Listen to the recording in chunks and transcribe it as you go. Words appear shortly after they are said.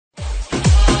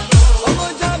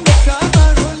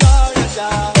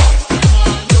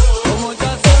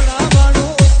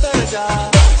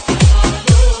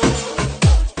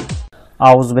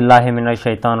आउज़ुबिल्लाहि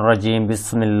मिनश्शैतानिर्रजीम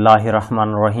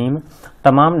बिस्मिल्लाहिर्रहमानिर्रहीम।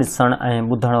 तमाम ॾिसण ऐं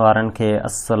ॿुधण वारनि खे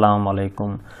अस्सलाम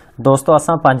वालेकुम। दोस्तो,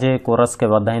 असां पंहिंजे कोर्स खे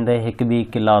वधाईंदे हिकु ॿी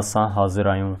क्लास सां हाज़िर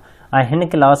आहियूं ऐं हिन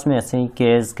क्लास में असीं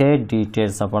केस खे डिटेल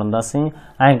सां पढ़ंदासीं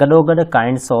ऐं गॾोगॾु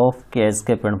काइंड्स ऑफ केस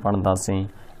खे पिणु पढ़ंदासीं।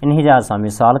 इन्ही जा असां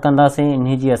मिसाल कंदासीं,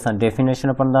 इन्ही जी असां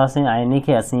डेफिनेशन पढ़ंदासीं ऐं इन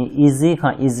खे असीं ईज़ी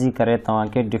खां ईज़ी करे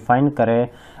तव्हांखे डिफाइन करे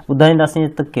ॿुधाईंदासीं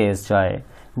त केस छा आहे।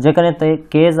 जेकॾहिं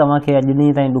केस तव्हांखे अॼु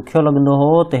ॾींहं ताईं ॾुखियो लॻंदो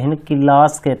हो त हिन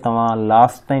क्लास खे तव्हां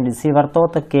लास्ट ताईं ॾिसी वरितो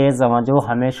त केस तव्हांजो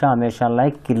हमेशह लाइ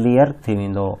क्लियर थी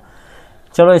वेंदो।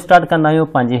 चलो स्टार्ट कंदा आहियूं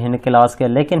पंहिंजी हिन क्लास खे।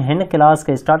 लेकिन हिन क्लास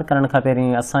खे स्टार्ट करण खां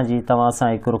पहिरीं असांजी तव्हां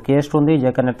सां हिकु रिक्वेस्ट हूंदी,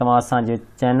 जेकॾहिं तव्हां असांजे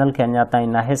चैनल खे अञा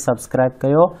ताईं नाहे सब्सक्राइब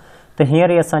कयो त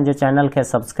हींअर ई असांजे चैनल खे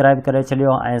सब्सक्राइब करे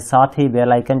छॾियो ऐं साथ ई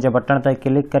बेल आइकन जे बटन ते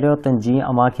क्लिक करियो त जीअं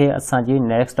अव्हांखे असांजी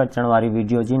नेक्स्ट अचण वारी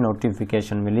वीडियो जी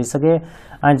नोटिफिकेशन मिली सघे।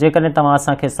 ऐं जेकॾहिं तव्हां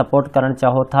असांखे सपोर्ट करणु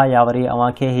चाहो था या वरी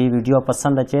अव्हांखे हीअ वीडियो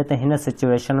पसंदि अचे त हिन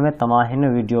सिचुएशन में तव्हां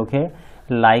हिन वीडियो खे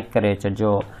लाइक करे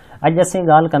छॾिजो। अॼु असीं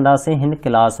ॻाल्हि कंदासीं हिन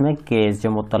क्लास में केस जे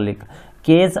मुतलिक़।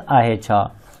 केस आहे छा?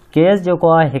 केस जेको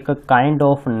आहे हिकु काइंड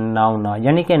ऑफ नाउन आहे,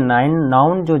 यानी कि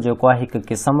नाउन जो जेको आहे हिकु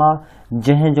क़िस्म आहे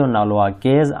जंहिंजो नालो आहे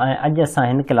केस। ऐं अॼु असां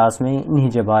हिन क्लास में इन्ही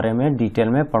जे बारे में डिटेल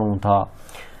में पढ़ूं था।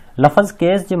 लफ़्ज़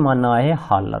केस जी माना आहे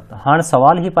हालत। हाणे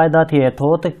सवाल ही पैदा थिए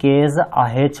थो त केस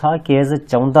आहे छा, केस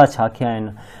चवंदा छा खे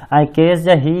आहिनि ऐं केस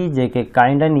जा ही जेके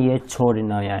काइंड आहिनि इहे छो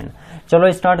ॾिना विया आहिनि।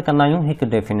 चलो स्टार्ट कंदा आहियूं हिकु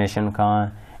डेफिनेशन खां।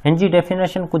 हिन जी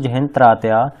डेफिनेशन कुझु हिन तरह ते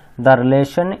आहे: द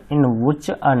रिलेशन इन विच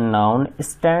a noun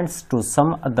stands to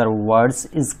some other words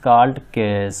is called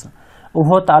case.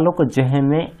 उहो तालुक़ जंहिं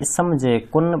में इसम जे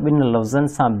कुन ॿिनि लफ़्ज़नि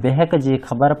सां बहक जी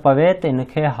ख़बर पवे त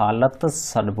इनखे हालत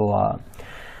सॾिबो आहे।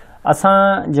 असां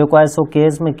जेको आहे सो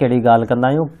केस में कहिड़ी ॻाल्हि कंदा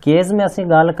आहियूं? केस में असीं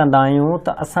ॻाल्हि कंदा आहियूं त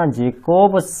असां जेको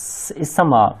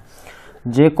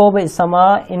बि इसम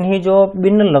आहे इन्ही जो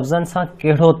ॿिनि लफ़्ज़नि सां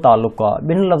कहिड़ो तालुक़ु आहे,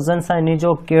 ॿिनि लफ़्ज़नि सां इन्ही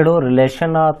जो कहिड़ो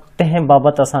रिलेशन आहे, तंहिं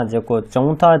बाबति असां जेको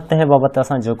चऊं था, तंहिं बाबति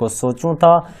असां जेको सोचूं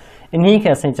था, इन्ही खे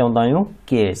असीं चवंदा आहियूं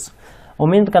केस।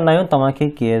 उमेद कंदा आहियूं तव्हांखे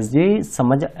केस जी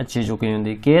समझ अची चुकी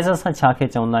हूंदी। केस असां छा खे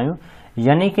चवंदा आहियूं?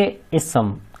 यानी कि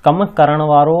इसम कमु करण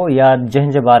वारो या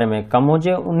जंहिं जे बारे में कमु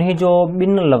हुजे उन्ही जो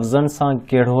ॿिनि लफ़्ज़नि सां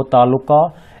कहिड़ो तालुक़ु आहे,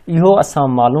 इहो असां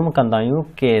मालूम कंदा आहियूं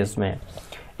केस में।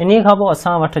 इन्ही खां पोइ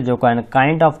असां वटि जेको आहिनि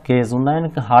काइंड ऑफ केस हूंदा आहिनि।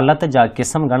 हालत जा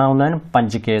क़िस्म घणा हूंदा आहिनि?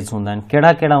 5 केस हूंदा आहिनि।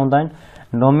 कहिड़ा कहिड़ा हूंदा आहिनि?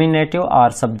 नॉमिनेटिव आर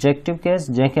सब्जेक्टिव केस,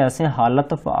 जंहिंखे असीं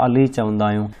हालत फ़आली चवंदा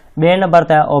आहियूं। ॿिए नंबर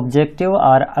ते ऑब्जेक्टिव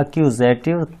आर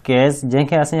एक्यूज़ेटिव केस,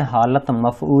 जंहिंखे असीं हालत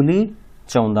मफ़ऊली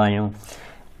चवंदा आहियूं।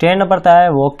 टे नंबर ते आहे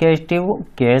वोकेटिव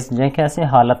केस, जंहिंखे असीं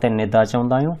हालत निदा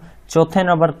चवंदा आहियूं। चौथे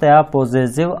नंबर ते आहे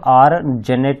पोज़ेसिव आर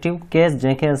जेनेटिव केस,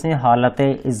 जंहिंखे असीं हालत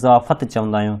इज़ाफ़त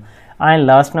चवंदा आहियूं। ऐं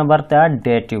लास्ट नंबर ते आहे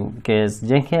डेटिव केस,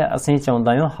 जंहिंखे असीं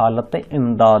चवंदा आहियूं हालत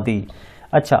इमदादी।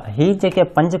 अच्छा, ही जेके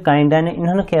 5 काइंड आहिनि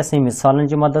इन्हनि खे असीं मिसालनि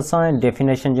जी मदद सां ऐं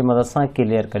डेफिनेशन जी मदद सां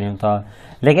क्लियर करियूं था।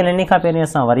 लेकिन इन खां पहिरीं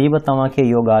असां वरी बि तव्हांखे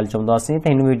इहो ॻाल्हि चवंदासीं त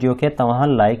हिन वीडियो खे तव्हां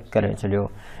लाइक करे छॾियो।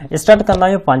 स्टार्ट कंदा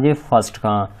आहियूं पंहिंजे फर्स्ट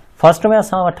खां। फर्स्ट में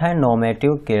असां वटि आहे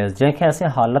नॉमेटिव केस, जंहिंखे असीं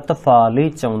हालत फ़आली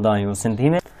चवंदा आहियूं। सिंधी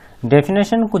में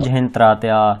डेफिनेशन कुझु हिन तरह ते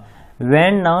आहे: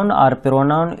 When noun or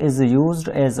pronoun is used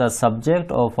as a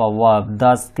subject of a verb,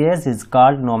 the case is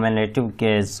called nominative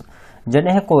case.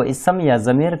 जॾहिं को इसम या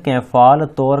ज़मीर कंहिं फ़ाल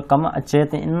तौरु कमु अचे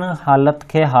त इन हालत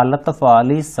खे हालत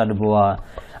फ़आली सॾिबो आहे।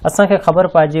 असांखे ख़बर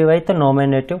पइजी वई त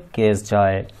नॉमिनेटिव केस छा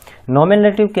आहे।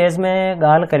 नॉमिनेटिव केस में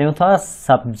ॻाल्हि करियूं था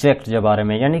सब्जेक्ट जे बारे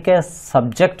में, यानी कि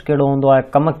सब्जेक्ट कहिड़ो हूंदो आहे,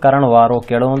 कमु करण वारो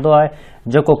कहिड़ो हूंदो आहे,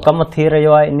 जेको कमु थी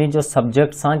रहियो आहे इन जो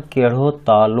सब्जेक्ट सां कहिड़ो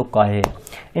तालुक़ु आहे।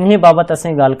 इन्ही बाबति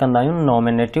असीं ॻाल्हि कंदा आहियूं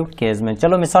नॉमिनेटिव केस में।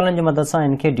 चलो मिसालनि जी मदद सां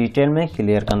इनखे डिटेल में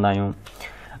क्लियर कंदा आहियूं।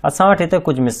 असां वटि हिते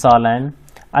कुझु मिसाल आहिनि।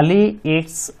 अली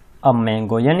ईट्स अ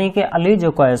मैंगो, यानी कि अली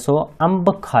जेको आहे सो अंब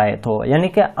खाए थो, यानी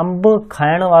कि अंब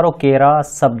खाइण वारो केरु आहे,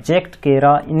 सब्जेक्ट केरु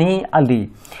आहे, इन्ही अली।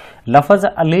 लफ़्ज़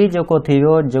अली जेको थी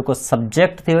वियो, जेको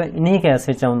सब्जेक्ट थी वियो, इन्ही खे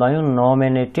असीं चवंदा आहियूं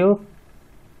नॉमिनेटिव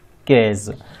केस।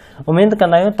 उमेद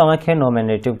कंदा आहियूं तव्हांखे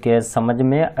नॉमिनेटिव केस समझ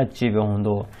में अची वियो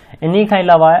हूंदो। इन्ही खां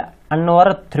अलावा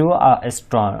अनवर थ्रू अ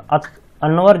स्टोन।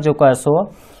 अनवर जेको आहे सो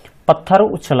पत्थर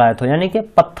उछलाए थो, यानी कि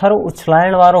पत्थर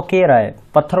उछलाइण वारो केरु आहे,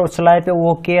 पत्थर उछलाए पियो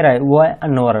उहो केरु आहे, उहो आहे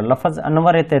अनवर। लफ़्ज़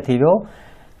अनवर हिते थी वियो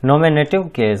नॉमिनेटिव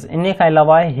केस। इन खां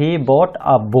अलावा ही बॉट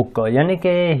अ बुक, यानी कि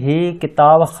ही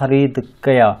किताब ख़रीद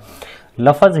कया।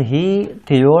 लफ़्ज़ ही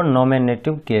थी वियो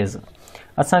नॉमिनेटिव केस।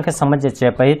 असांखे समझ अचे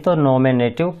पई त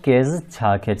नॉमिनेटिव केस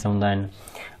छा खे चवंदा आहिनि।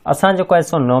 असां जेको आहे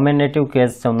सो नॉमिनेटिव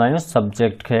केस चवंदा आहियूं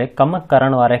सब्जेक्ट खे, कमु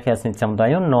करण वारे खे असीं चवंदा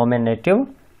आहियूं नॉमिनेटिव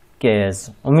केस।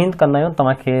 उम्मीद कंदा आहियूं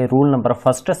तव्हांखे रूल नंबर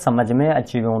फर्स्ट समझ में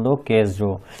अची वियो हूंदो केस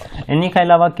जो। इन खां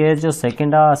अलावा केस जो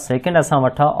सेकंड आहे, सेकंड असां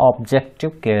वठां ऑब्जेक्टिव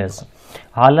केस,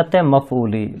 हालत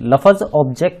मफ़ूली। लफ़्ज़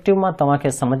ऑब्जेक्टिव मां तव्हांखे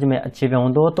समझ में अची वियो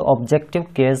हूंदो त ऑब्जेक्टिव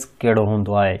केस कहिड़ो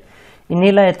हूंदो आहे। इन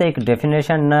लाइ हिते हिकु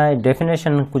डेफिनेशन न आहे,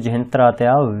 डेफिनेशन कुझु हिन तरह ते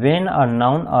आहे, व्हेन अ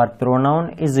नाउन और pronoun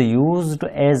is used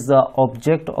age the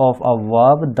object of a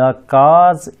verb the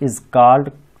काज़ इज़ कॉल्ड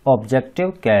ऑब्जेक्टिव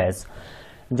केस।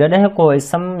 जॾहिं को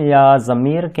इसम या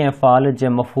ज़मीर कंहिं फ़ाल जे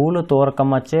मफ़ूल तौरु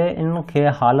कमु अचे, इन खे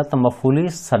हालत मफ़ूली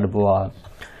सॾिबो आहे।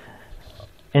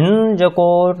 इन जेको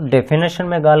डेफिनेशन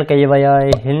में ॻाल्हि कई वई आहे,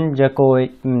 हिन जेको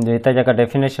हिते जेका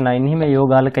डेफिनेशन आहे इन में इहो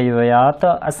ॻाल्हि कई वई आहे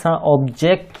त असां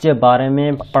ऑब्जेक्ट जे बारे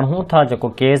में पढ़ूं था जेको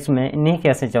केस में, इन खे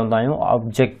असीं चवंदा आहियूं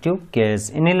ऑब्जेक्टिव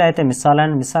केस। इन लाइ हिते मिसाल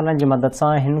आहिनि, मिसालनि जी मदद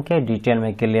सां हिन खे डिटेल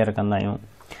में क्लियर कंदा आहियूं।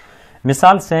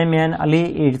 मिसाल सेम आहिनि, Ali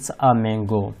Yeats a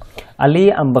mango, Ali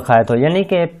अंब खाए थो, यानी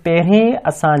कि पहिरीं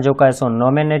असां जेको आहे सो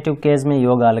नॉमिनेटिव केस में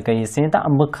इहो ॻाल्हि कईसीं त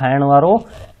अंब खाइण वारो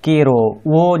केरो,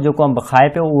 उहो जेको अंब खाए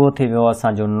पियो उहो थी वियो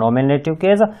असांजो नॉमिनेटिव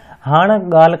केस। हाणे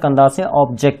ॻाल्हि कंदासीं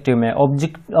ऑब्जेक्टिव में।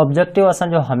 ऑब्जेक्टिव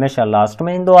असांजो हमेशह लास्ट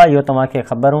में ईंदो आहे, इहो तव्हांखे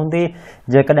ख़बर हूंदी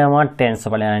जेकॾहिं अवां टेंस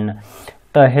पढ़िया आहिनि।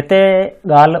 त हिते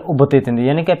ॻाल्हि उबती थींदी,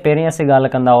 यानी कि पहिरीं असीं ॻाल्हि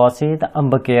कंदा हुआसीं त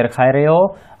अंब केरु खाए रहियो हो,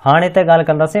 हाणे हिते ॻाल्हि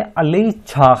कंदासीं अली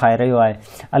छा खाए रहियो आहे।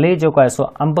 अली जेको आहे सो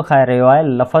अंब खाए रहियो आहे,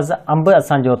 लफ़्ज़ अंब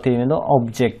असांजो थी वेंदो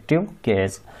ऑब्जेक्टिव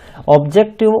केस।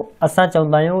 ऑब्जेक्टिव असां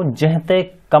चवंदा आहियूं जंहिं ते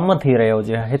कमु थी रहियो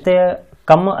हुजे। हिते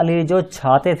कमु अली जो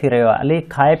छा ते थी रहियो आहे, अली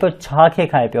खाए पियो, छा खे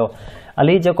खाए पियो,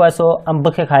 अली जेको आहे सो अंब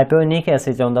खे खाए पियो, इन खे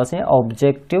असीं चवंदासीं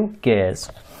ऑब्जेक्टिव केस।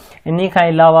 इन खां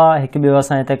अलावा हिकु ॿियो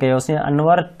असां हिते कयोसीं,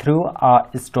 अनवर थ्रू आ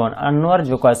स्टोन, अनवर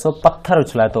जेको आहे सो पत्थर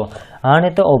उछलाए थो। हाणे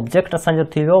हिते ऑब्जेक्ट असांजो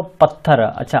थी वियो पत्थर।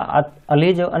 अच्छा,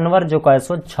 अली जो अनवर जेको आहे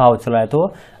सो छा उछलाए थो,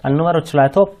 अनवर उछलाए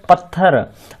थो पत्थर,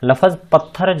 लफ़्ज़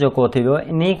पत्थर जेको थी वियो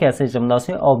इन खे असीं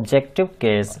चवंदासीं ऑब्जेक्टिव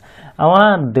केस।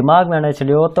 अवां दिमाग़ में आणे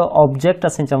छॾियो त ऑब्जेक्ट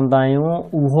असीं चवंदा आहियूं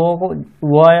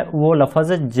उहो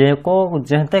लफ़्ज़ जेको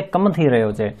जंहिं ते कमु थी रहियो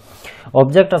हुजे।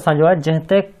 ऑब्जेक्ट असांजो आहे जंहिं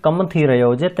ते कमु थी रहियो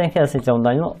हुजे, तंहिंखे असीं चवंदा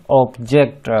आहियूं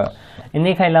ऑब्जेक्ट।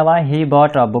 इन खां अलावा ही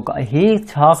बॉट अ बुक, ही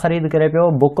छा ख़रीद करे पियो,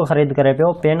 बुक ख़रीद करे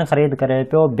पियो, पेन ख़रीद करे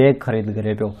पियो, बैग ख़रीद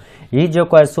करे पियो। ही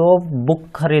जेको आहे सो बुक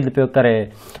ख़रीद पियो करे,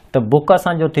 त बुक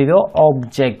असांजो थी वियो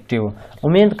ऑब्जेक्टिव।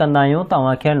 उमेद कंदा आहियूं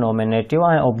तव्हांखे नॉमिनेटिव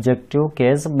ऐं ऑब्जेक्टिव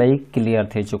केस ॿई क्लियर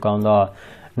थी चुका हूंदा।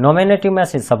 नॉमिनेटिव में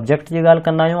असीं सब्जेक्ट जी ॻाल्हि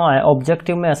कंदा आहियूं ऐं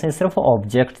ऑब्जेक्टिव में असीं सिर्फ़ु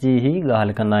ऑब्जेक्ट जी ई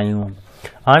ॻाल्हि कंदा आहियूं।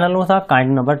 हाणे हलूं था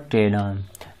काइंड नंबर 3 ॾांहुं।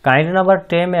 काइंड नंबर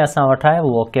 3 में असां वटि आहे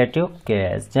वोकेटिव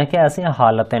केस, जंहिंखे असीं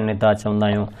हालत निदा चवंदा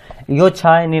आहियूं। इहो छा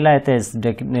आहे, इन लाइ हिते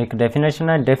हिकु डेफिनेशन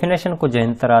आहे। डेफिनेशन कुझु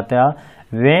हिन तरह ते आहे,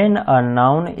 when a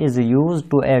noun is use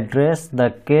two address the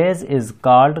case is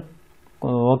called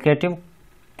vocative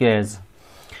case.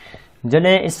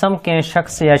 जॾहिं इसम कंहिं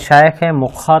शख़्स या शइ खे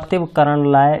मुखातिब करण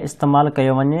लाइ इस्तेमालु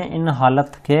कयो वञे, इन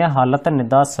हालत खे हालत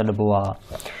निदा सॾिबो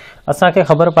आहे। असांखे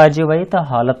ख़बर पइजी वई त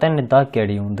हालत निदा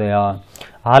कहिड़ी हूंदी आहे।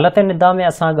 हालत निदा में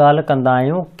असां ॻाल्हि कंदा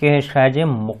आहियूं कंहिं शइ जे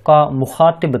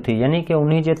मुखातिब थी, यानी कि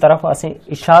उन जे तरफ़ असीं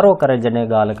इशारो करे जॾहिं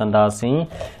ॻाल्हि कंदासीं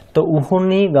त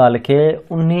उन ॻाल्हि खे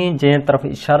उन जे तरफ़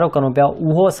इशारो करूं पिया,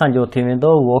 उहो असांजो थी वेंदो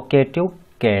वोकेटिव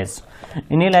केस।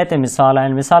 इन लाइ हिते मिसाल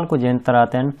आहिनि, मिसाल कुझु हिन तरह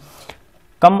ते आहिनि,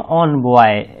 कम ऑन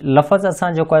बॉय, लफ़्ज़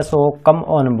असां जेको आहे सो कम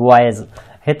ऑन बॉयज़,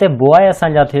 हिते बॉय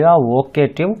असांजा थी विया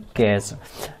वोकेटिव केस।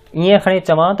 ईअं खणी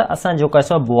चवां त असां जेको आहे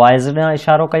सो बॉयज़ ॾांहुं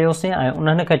इशारो कयोसीं ऐं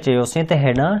उन्हनि खे चयोसीं त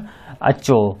हेॾां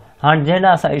अचो। हाणे जंहिं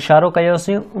ॾांहुं असां इशारो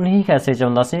कयोसीं उन खे असीं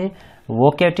चवंदासीं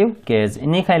वोकेटिव केस।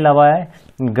 इन खां अलावा आहे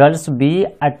गर्ल्स बी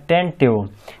अटेंटिव,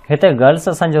 हिते गर्ल्स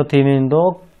असांजो थी वेंदो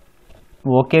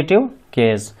वोकेटिव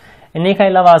केस। इन खां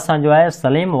अलावा असांजो आहे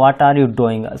Salim what are U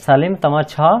doing, Salim तव्हां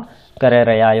छा करे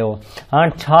रहिया आहियो। हाणे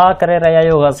छा करे रहिया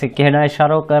आहियो, असीं कंहिं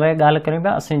इशारो करे ॻाल्हि करियूं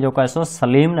पिया, असीं जेको आहे सो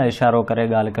सलीम ॾांहुं इशारो करे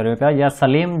ॻाल्हि करियूं पिया, या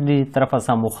सलीम जी तरफ़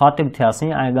असां मुखातिब थियासीं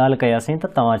ऐं ॻाल्हि कयासीं त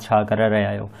तव्हां छा करे रहिया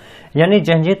आहियो। यानी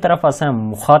जंहिंजी तरफ़ असां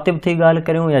मुखातिब थी ॻाल्हि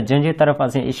करियूं या जंहिंजी तरफ़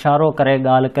असीं इशारो करे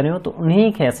ॻाल्हि करियूं त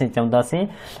उन खे असीं चवंदासीं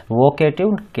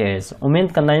वोकेटिव केस।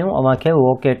 उमेद कंदा आहियूं अव्हांखे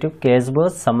वोकेटिव केस बि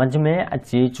सम्झ में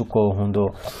अची चुको हूंदो।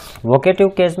 वोकेटिव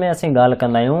केस में असीं ॻाल्हि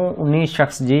कंदा आहियूं उन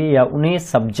शख़्स जी या उन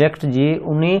सब्जेक्ट जी,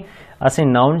 उन असीं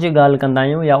नाउन जी ॻाल्हि कंदा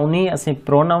आहियूं या उन असीं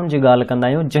प्रोनाउन जी ॻाल्हि कंदा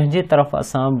आहियूं जंहिंजी तरफ़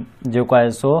असां जेको आहे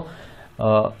सो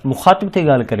मुखातिब थी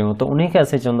ॻाल्हि करियूं त उन खे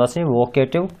असीं चवंदासीं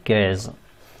वोकेटिव केस।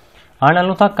 हाणे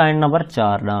हलूं था काइंड नंबर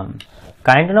 4 ॾांहुं।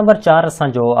 काइंड नंबर 4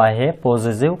 असांजो आहे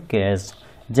पॉज़िटिव केस,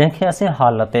 जंहिंखे असीं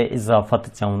हालत इज़ाफ़त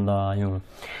चवंदा आहियूं।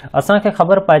 असांखे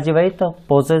ख़बर पइजी वई त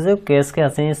पॉज़िटिव केस खे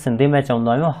असीं सिंधी में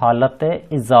चवंदा आहियूं हालत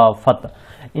इज़ाफ़त।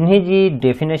 इन जी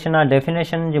डेफिनेशन आहे,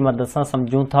 डेफिनेशन जी मदद सां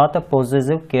सम्झूं था त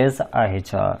पॉज़िटिव केस आहे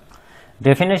छा।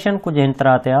 डेफिनेशन कुछ इन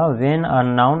तरह ते आहे, when a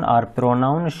noun or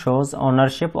pronoun shows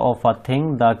ownership of a thing,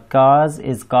 the cause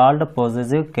is called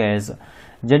possessive case।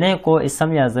 जॾहिं को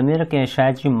इसम या ज़मीर कंहिं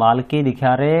शइ जी मालिकी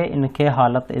ॾेखारे इनखे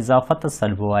हालत इज़ाफ़त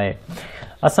सॾिबो आहे।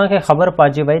 असांखे ख़बर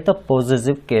पइजी वई त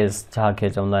पॉज़िटिव केस छा खे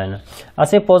चवंदा आहिनि।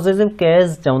 असीं पॉज़िटिव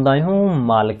केस चवंदा आहियूं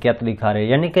मालिकियत ॾेखारे,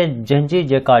 यानी कि जंहिंजी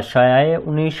जेका शइ आहे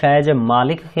उन शइ जे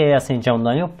मालिक खे असीं चवंदा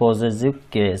आहियूं पॉज़िटिव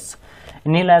केस।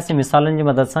 इन लाइ असीं मिसालनि जी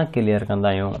मदद सां क्लियर कंदा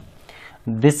आहियूं।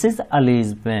 दिस इज़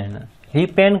अलीज़ पेन, ही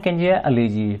पेन कंहिंजी आहे? अली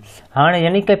जी। हाणे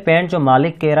यानी कि पेन जो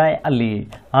मालिक केरु आहे? अली।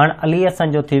 हाणे अली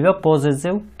असांजो थी वियो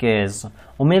पॉज़िटिव केस।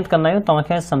 उमेद कंदा आहियूं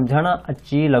तव्हांखे सम्झण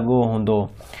अची लॻो हूंदो।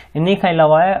 इन खां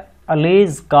अलावा आहे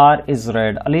Ali's car is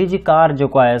red, Ali ji car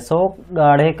जेको आहे सो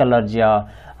ॻाढ़े कलर जी आहे।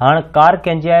 हाणे कार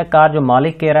कंहिंजी आहे? कार जो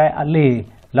मालिक केरु आहे? अली।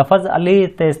 लफ़्ज़ अली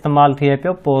हिते इस्तेमालु थिए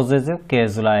पियो पॉज़िटिव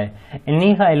केस लाइ।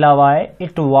 इन खां अलावा आहे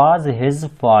इट वॉज़ हिज़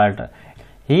फॉल्ट,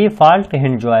 ही फॉल्ट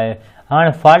हिन जो आहे।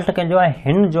 हाणे फॉल्ट कंहिंजो आहे?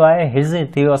 हिन जो आहे। हिज़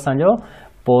थी वियो असांजो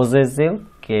पॉज़िटिव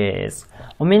केस।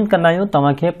 उमेद कंदा आहियूं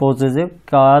तव्हांखे पॉज़िटिव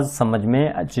केस सम्झ में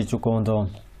अची चुको हूंदो।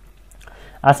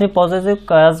 असीं पॉज़िटिव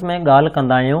केस में ॻाल्हि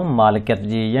कंदा आहियूं मालिकियत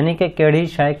जी, यानी कि कहिड़ी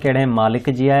शइ कहिड़े मालिक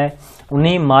जी आहे, उन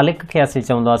मालिक खे असीं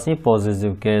चवंदासीं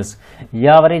पॉज़िटिव केस।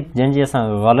 या वरी जंहिंजी असां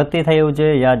ग़लती थी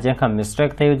हुजे, या जंहिंखां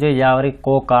मिस्टेक थी हुजे, या वरी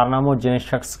को कारनामो जंहिं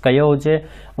शख़्स कयो हुजे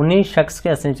उन शख़्स खे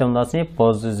असीं चवंदासीं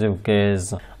पॉज़िटिव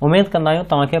केस। उमेद कंदा आहियूं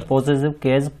तव्हांखे पॉज़िटिव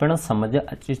केस पिणु सम्झ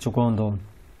अची चुको हूंदो।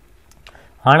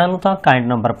 हाणे हलूं था काइंड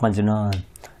नंबर 5।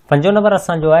 पंजो नंबर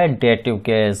असांजो आहे डेटिव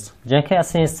केस, जंहिंखे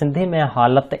असीं सिंधी में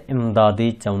हालत इमदादी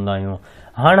चवंदा आहियूं।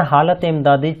 हाणे हालत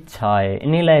इमदादी छा आहे?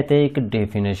 इन लाइ हिते हिकु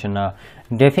डेफिनेशन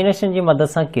आहे। डेफिनेशन जी मदद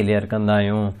सां क्लियर कंदा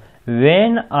आहियूं।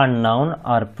 When a noun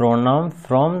or pronoun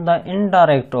from the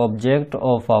indirect object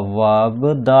of a verb,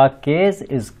 the case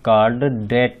is called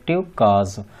dative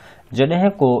cause। जॾहिं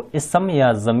को इसम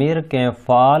या ज़मीर कंहिं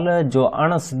फ़ाल जो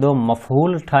अण सिधो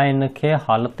मफ़ूल ठाहे इन खे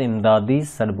हालत इमदादी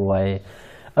सॾिबो आहे।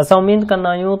 असां उमेद कंदा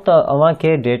आहियूं त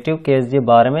अव्हांखे डेटिव केस जे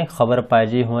बारे में ख़बर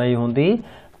पइजी हुई हूंदी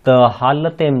त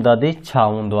हालत इमदादी छा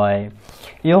हूंदो आहे।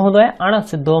 इहो हूंदो आहे अण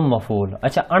सिधो मफ़ूल।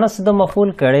 अच्छा, अण सिधो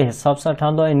मफ़ूल कहिड़े हिसाब सां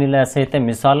ठहंदो आहे, इन लाइ असीं हिते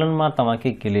मिसालनि मां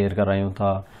तव्हांखे क्लियर करायूं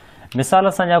था। मिसाल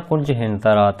असांजा कुझु हिन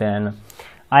तरह ते आहिनि।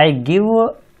 आई गिव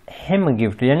हिम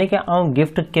गिफ्ट, यानी कि आउं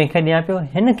गिफ्ट कंहिंखे ॾियां पियो?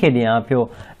 हिन खे ॾियां पियो।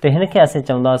 त हिन खे असीं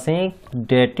चवंदासीं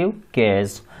डेटिव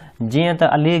केस। जीअं त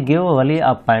अली गिव वली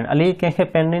अ पेन, अली कंहिंखे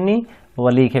पेन ॾिनी?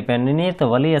 वली खे पेन ॾिनी, त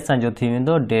वली असांजो थी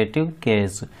वेंदो dative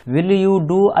case. Will U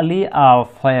do Ali a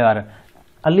favour,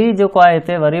 Ali जेको आहे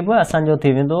हिते वरी बि असांजो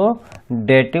थी वेंदो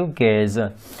डेटिव केस।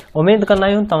 उमेद कंदा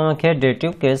आहियूं तव्हांखे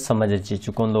डेटिव केस समझ अची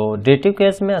चुको हूंदो। डेटिव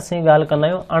केस में असीं ॻाल्हि कंदा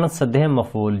आहियूं अणसिधे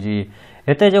मफ़ूल जी।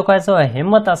 हिते जेको आहे सो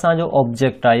हिम त असांजो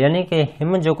ऑब्जेक्ट आहे, यानी कि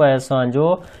हिम जेको आहे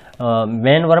असांजो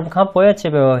मेन वर्ब खां पोइ अचे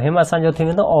पियो। हिम असांजो थी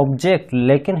वेंदो ऑब्जेक्ट,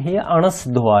 लेकिन हीअ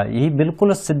अणसिधो आहे, हीअ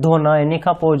बिल्कुलु सिधो न। इन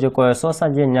खां पोइ जेको आहे सो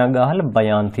असांजी अञा ॻाल्हि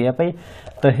बयानु थिए पई।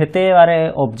 त हिते वारे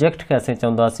ऑब्जेक्ट खे असीं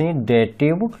चवंदासीं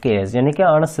डेटिव केस, यानी कि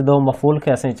अणसिधो मफ़ूल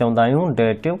खे असीं चवंदा आहियूं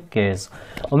डेटिव केस।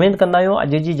 उमेद कंदा आहियूं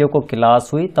अॼु जी जेको क्लास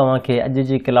हुई तव्हांखे अॼु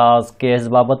जी क्लास केस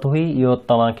बाबति हुई इहो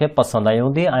तव्हांखे पसंदि आई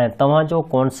हूंदी ऐं तव्हांजो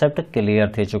कॉन्सेप्ट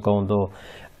क्लियर थी चुको हूंदो।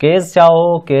 केस छा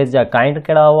हो, केस जा काइंड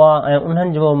कहिड़ा हुआ ऐं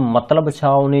उन्हनि जो मतिलबु छा,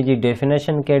 उन जी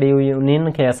डेफिनेशन कहिड़ी हुई,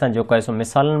 उन्हनि खे असां जेको आहे सो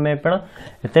मिसालनि में पिणु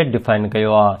हिते डिफाइन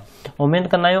कयो आहे। उमेद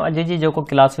कंदा आहियूं अॼु जी जेको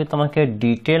क्लास हुई तव्हांखे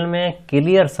डिटेल में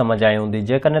क्लियर सम्झ आई हूंदी।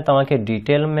 जेकॾहिं तव्हांखे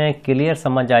डिटेल में क्लियर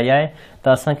सम्झ आई आहे त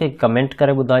असांखे कमेंट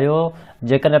करे ॿुधायो।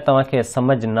 जेकॾहिं तव्हांखे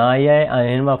सम्झ न आई आहे ऐं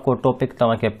हिन मां को टॉपिक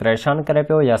तव्हांखे परेशान करे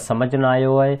पियो या सम्झ न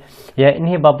आयो आहे या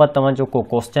इन बाबति तव्हांजो को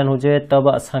क्वेश्चन हुजे त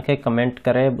बि असांखे कमेंट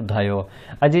करे ॿुधायो।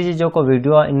 अॼु जी जेको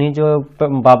वीडियो आहे इन जो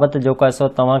बाबति जेको आहे सो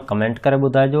तव्हां कमेंट करे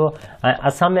ॿुधाइजो ऐं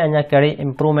असां में अञा कहिड़ी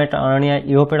इम्प्रूवमेंट आणणी आहे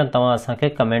इहो पिणु तव्हां असांखे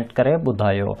कमेंट करे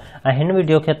ॿुधायो ऐं हिन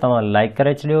वीडियो खे तव्हां लाइक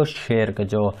करे छॾियो, शेयर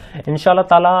कजो। इंशाअल्लाह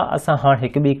ताला असां हाणे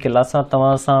हिकु ॿी क्लास सां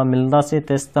तव्हां सां मिलंदासीं।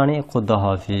 तेसि ताणी ख़ुदा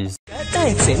हाफ़िज़।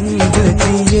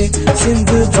 सिंध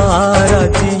बारा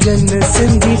जियन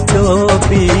सिंधी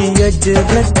टोपी अज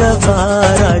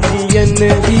बारा जियन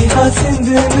इहा सिंध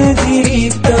नदी